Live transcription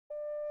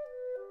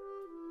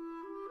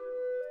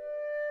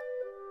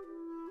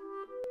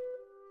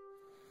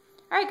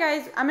Alright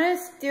guys, I'm going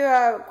to do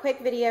a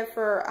quick video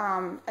for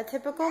a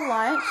typical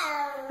lunch.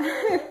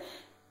 Say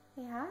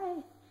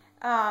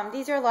hi.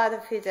 These are a lot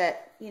of the foods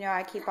that,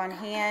 I keep on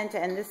hand,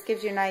 and this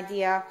gives you an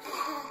idea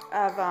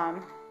of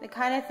the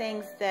kind of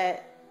things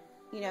that,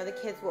 the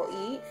kids will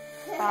eat.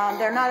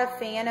 They're not a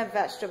fan of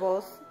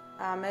vegetables,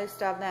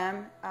 most of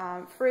them.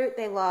 Fruit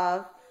they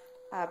love,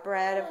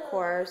 bread of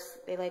course,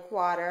 they like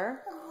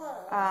water,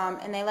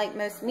 and they like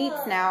most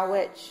meats now,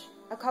 which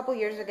a couple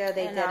years ago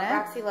they didn't.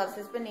 Roxy loves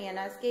his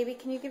bananas. Gaby,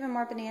 can you give him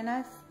more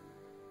bananas?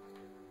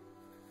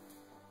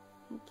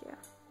 Thank you.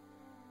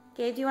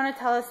 Gabe, do you want to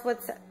tell us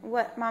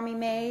what Mommy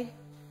made?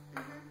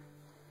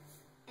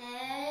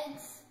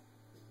 Eggs,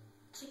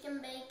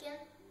 chicken bacon.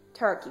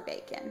 Turkey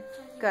bacon.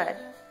 Good.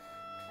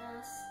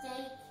 Bacon,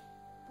 steak,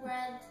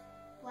 bread,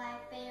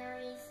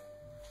 blackberries,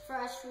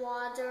 fresh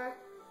water.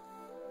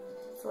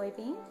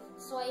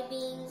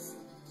 Soybeans,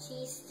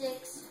 cheese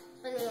sticks,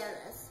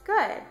 bananas.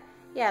 Good.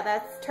 Yeah,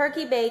 that's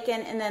turkey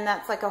bacon, and then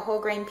that's like a whole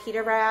grain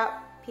pita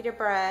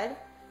bread,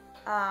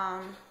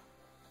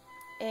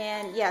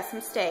 and yeah, some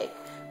steak.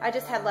 I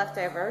just had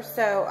leftovers,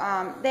 so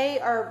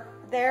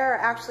they're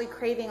actually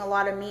craving a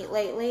lot of meat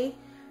lately,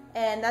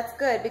 and that's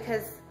good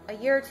because a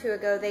year or two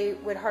ago they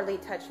would hardly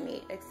touch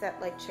meat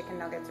except like chicken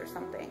nuggets or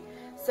something.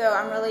 So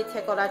I'm really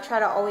tickled. I try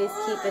to always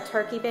keep the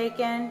turkey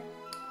bacon.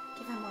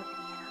 Give him more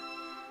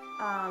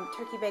banana.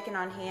 Turkey bacon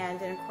on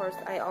hand, and of course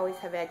I always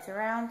have eggs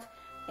around.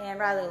 And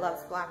Riley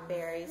loves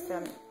blackberries, so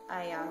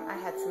I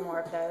had some more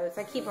of those.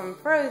 I keep them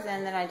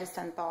frozen, then I just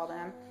unthaw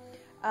them.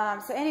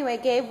 So anyway,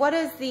 Gabe, what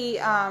is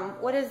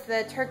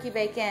the turkey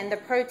bacon, the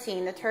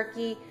protein, the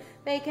turkey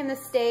bacon, the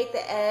steak,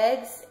 the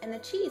eggs, and the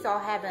cheese all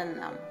have in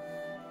them?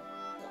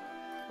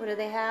 What do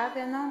they have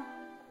in them?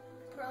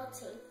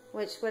 Protein.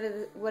 What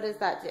does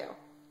that do?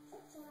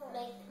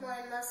 Make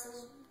my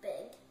muscles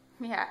big.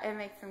 Yeah, it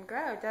makes them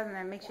grow, doesn't it?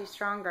 It makes you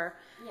stronger.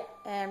 Yeah.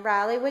 And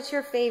Riley, what's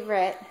your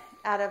favorite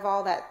out of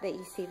all that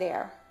you see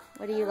there?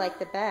 What do you like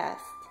the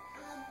best?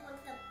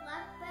 Like the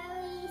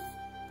blackberries,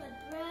 the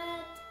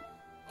bread,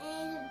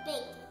 and the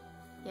bacon.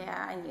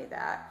 Yeah, I knew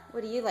that.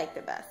 What do you like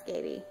the best,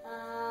 Gaby?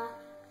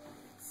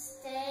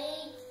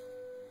 Steak,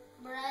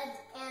 bread,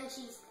 and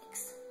cheese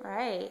sticks.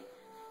 Right.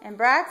 And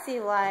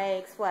Braxy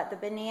likes what? The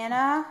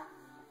banana?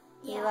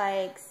 Yeah. He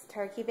likes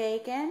turkey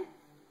bacon.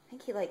 I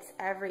think he likes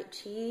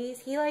cheese.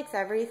 He likes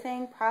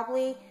everything.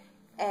 Probably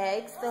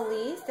eggs the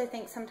least. I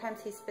think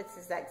sometimes he spits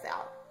his eggs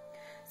out.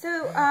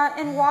 So,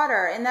 and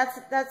water, and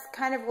that's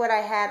kind of what I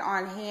had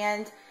on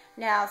hand.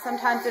 Now,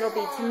 sometimes it'll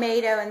be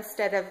tomato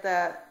instead of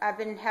I've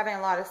been having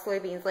a lot of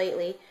soybeans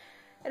lately.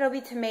 It'll be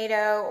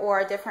tomato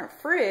or a different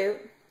fruit,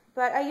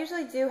 but I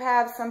usually do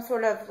have some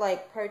sort of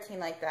like protein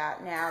like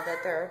that now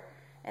that they're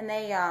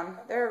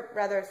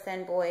rather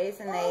thin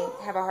boys and they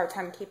have a hard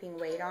time keeping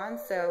weight on.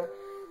 So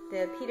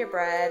the pita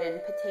bread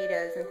and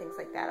potatoes and things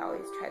like that I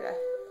always try to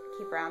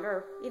keep around,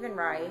 or even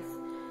rice.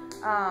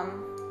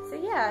 So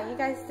yeah, you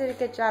guys did a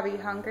good job. Are you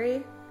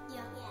hungry?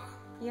 Yeah.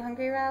 You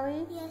hungry,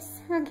 Riley?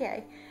 Yes.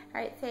 Okay.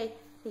 All right, say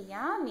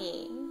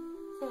yummy.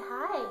 Say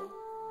hi.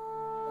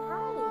 Say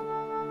hi.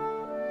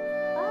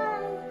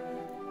 Bye.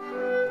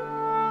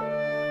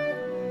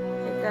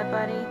 Is that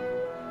buddy?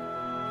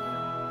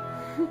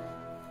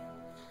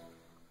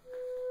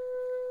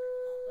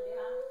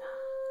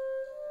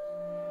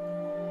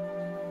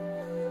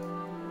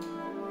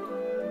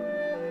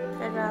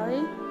 Good,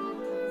 Riley?